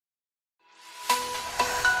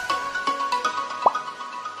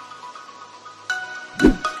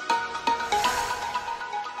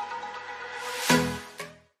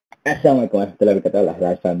Assalamualaikum warahmatullahi wabarakatuh,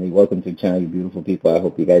 Halal family. Welcome to the channel, you beautiful people. I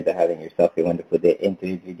hope you guys are having yourself a wonderful day. In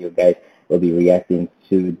today's video, guys, we'll be reacting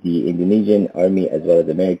to the Indonesian Army as well as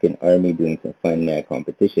American Army doing some fun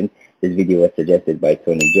competition. This video was suggested by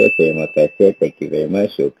Tony Joe. Thank you very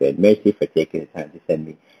much. Shukran Mercy for taking the time to send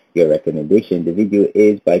me your recommendation. The video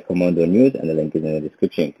is by Commando News, and the link is in the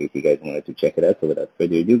description in case you guys wanted to check it out. So without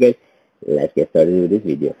further ado, guys, let's get started with this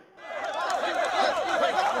video.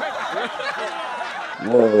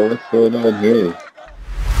 Whoa, what's going on here?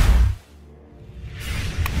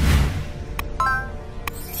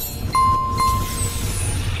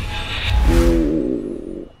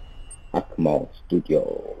 Ooh, Akmal Studio.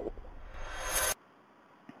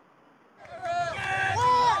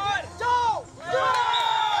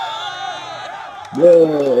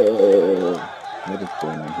 Whoa! What is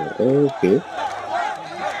going on here? Okay.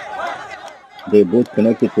 They're both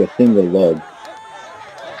connected to a single log.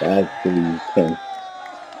 That's pretty intense.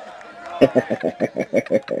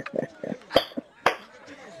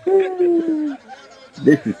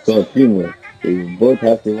 This is called teamwork. They both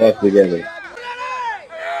have to walk together.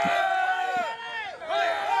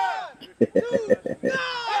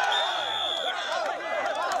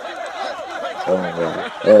 Oh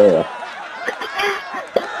wow. Oh.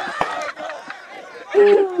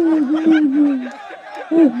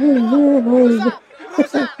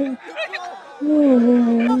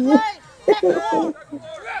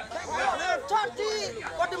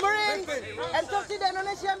 For the Marines and 30 the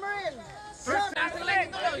Indonesian Marines.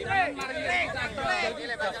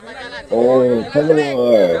 Oh,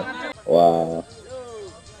 Halal. Wow.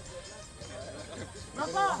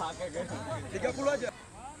 30 aja.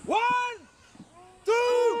 1, 2,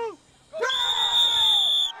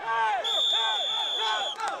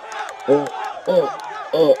 oh, oh,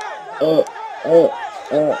 oh, oh, oh, oh,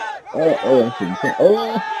 oh,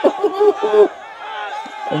 oh,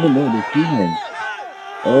 oh no, the humans.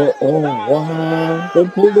 Oh, oh, wow. They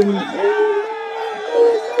pulled him.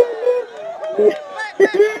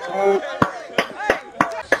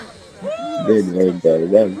 Good work, guys.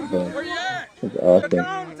 That was fun. That's awesome.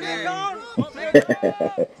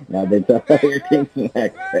 Now they talk about your King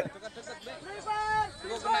Smack.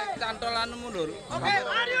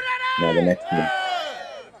 Now the next one.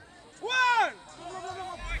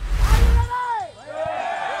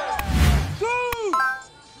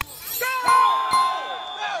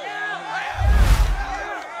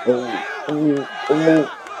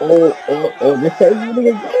 Oh, this guy's really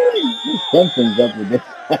good. Something's up with this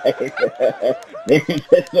guy. Maybe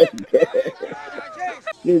this one's good.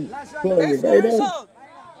 He's pulling it right out.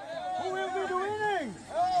 who will be the winning?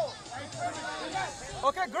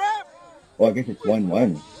 Okay, grab. Oh, I guess it's 1-1. Are you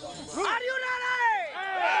ready?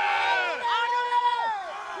 Are you ready?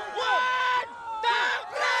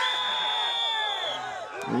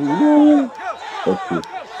 1, 2, 3. Let's see.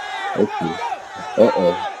 Let's see.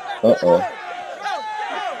 Uh-oh. Uh-oh.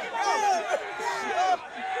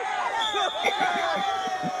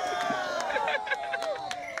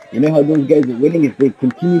 You know how those guys are winning is they're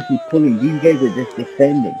continuously pulling. These guys are just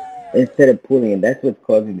defending instead of pulling, and that's what's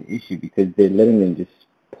causing the issue because they're letting them just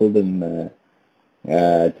pull them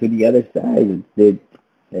to the other side.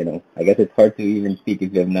 I guess it's hard to even speak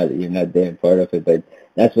if you're not there part of it, but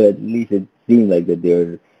that's what at least it seemed like, that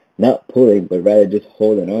they're not pulling, but rather just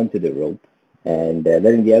holding on to the rope and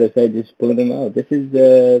letting the other side just pull them out. This is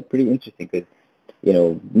pretty interesting because,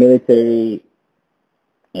 military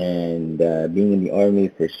and being in the army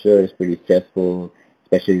for sure is pretty stressful,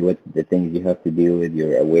 especially with the things you have to deal with.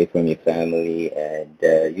 You're away from your family and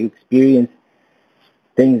you experience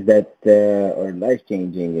things that are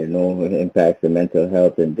life-changing, impacts the mental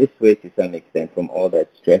health. And this way, to some extent, from all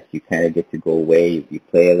that stress, you kind of get to go away. You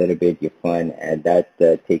play a little bit, you're fun, and that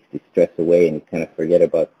takes the stress away, and you kind of forget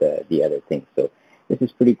about the other things. So this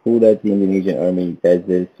is pretty cool that the Indonesian Army does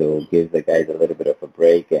this, so it gives the guys a little bit of a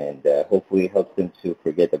break, and hopefully helps them to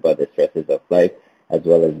forget about the stresses of life as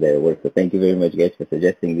well as their work. So thank you very much, guys, for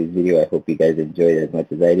suggesting this video. I hope you guys enjoyed it as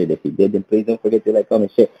much as I did. If you did, then please don't forget to like,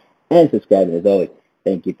 comment, share, and subscribe. And as always,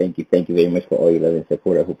 thank you very much for all your love and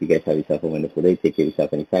support. I hope you guys have yourself a wonderful day. Take care of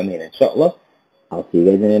yourself and your family, and inshallah, I'll see you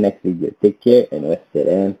guys in the next video. Take care, and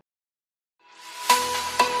wassalam.